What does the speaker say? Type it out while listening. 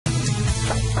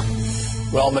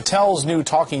Well, Mattel's new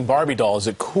talking Barbie doll, is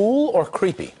it cool or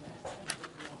creepy?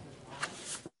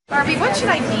 Barbie, what should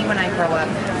I be when I grow up?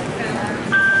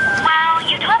 Well,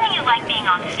 you told me you like being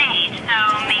on stage, so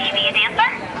maybe a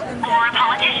dancer? Or a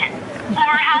politician?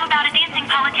 Or how about a dancing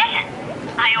politician?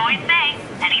 I always say,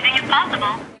 anything is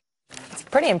possible. It's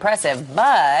pretty impressive,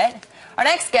 but our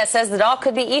next guest says the doll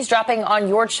could be eavesdropping on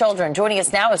your children. Joining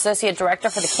us now, Associate Director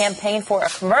for the Campaign for a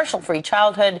Commercial-Free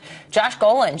Childhood, Josh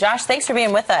Golan. Josh, thanks for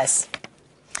being with us.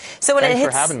 So Thanks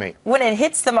for having me. When it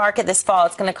hits the market this fall,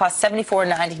 it's going to cost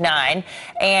 $74.99,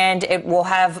 and it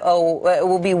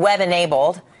will be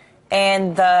web-enabled.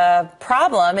 And the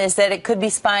problem is that it could be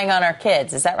spying on our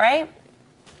kids. Is that right?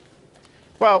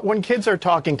 Well, when kids are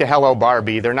talking to Hello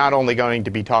Barbie, they're not only going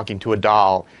to be talking to a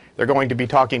doll, they're going to be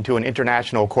talking to an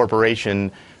international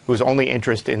corporation whose only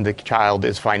interest in the child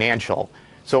is financial.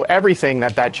 So everything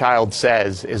that child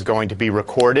says is going to be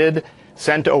recorded,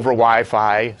 sent over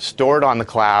Wi-Fi, stored on the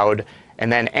cloud,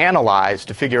 and then analyzed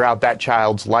to figure out that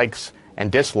child's likes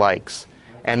and dislikes.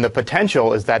 And the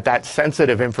potential is that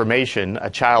sensitive information, a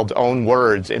child's own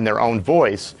words in their own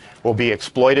voice, will be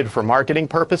exploited for marketing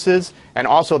purposes, and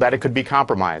also that it could be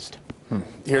compromised.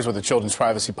 Here's what the children's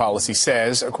privacy policy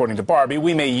says. According to Barbie,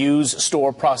 we may use,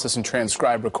 store, process, and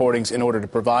transcribe recordings in order to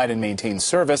provide and maintain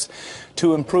service,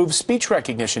 to improve speech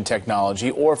recognition technology,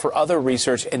 or for other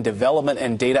research and development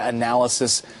and data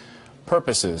analysis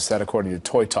purposes. That according to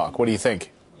Toy Talk. What do you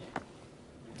think?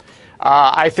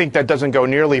 I think that doesn't go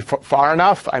nearly far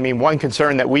enough. I mean, one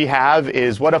concern that we have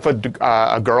is what if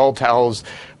a girl tells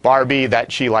Barbie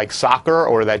that she likes soccer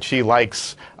or that she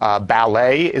likes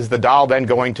ballet? Is the doll then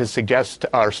going to suggest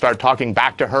or start talking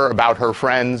back to her about her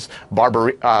friends,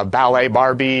 ballet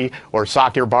Barbie or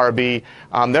soccer Barbie?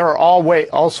 There are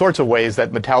all sorts of ways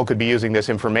that Mattel could be using this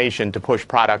information to push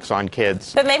products on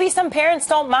kids. But maybe some parents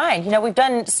don't mind. You know, we've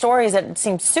done stories that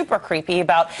seem super creepy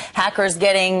about hackers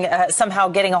somehow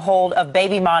getting a hold of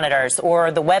baby monitors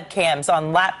or the webcams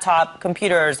on laptop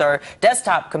computers or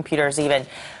desktop computers even.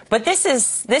 But this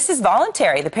is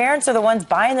voluntary. The parents are the ones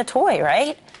buying the toy,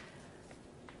 right?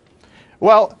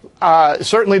 Well,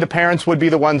 certainly the parents would be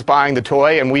the ones buying the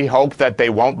toy, and we hope that they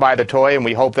won't buy the toy, and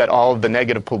we hope that all of the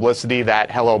negative publicity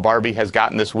that Hello Barbie has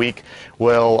gotten this week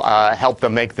will help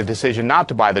them make the decision not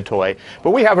to buy the toy.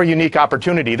 But we have a unique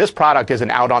opportunity. This product isn't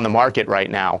out on the market right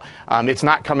now. It's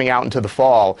not coming out into the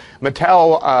fall.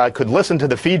 Mattel could listen to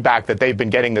the feedback that they've been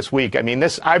getting this week. I mean,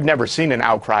 I've never seen an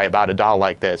outcry about a doll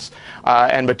like this.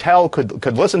 And Mattel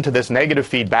could listen to this negative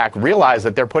feedback, realize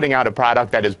that they're putting out a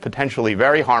product that is potentially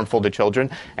very harmful to children,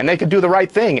 and they could do the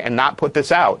right thing and not put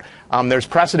this out. There's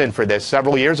precedent for this.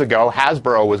 Several years ago,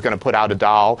 Hasbro was going to put out a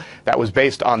doll that was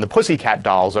based on the Pussycat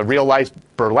Dolls, a real-life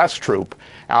burlesque troupe.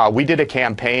 We did a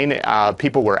campaign.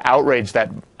 People were outraged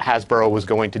that Hasbro was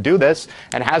going to do this,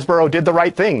 and Hasbro did the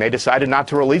right thing. They decided not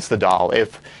to release the doll.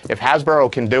 If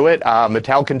Hasbro can do it,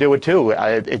 Mattel can do it too.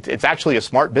 It's actually a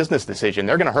smart business decision.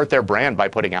 They're going to hurt their brand by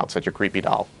putting out such a creepy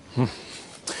doll.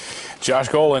 Josh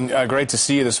Golan, great to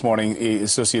see you this morning,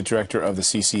 Associate Director of the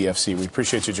CCFC. We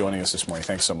appreciate you joining us this morning.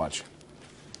 Thanks so much.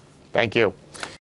 Thank you.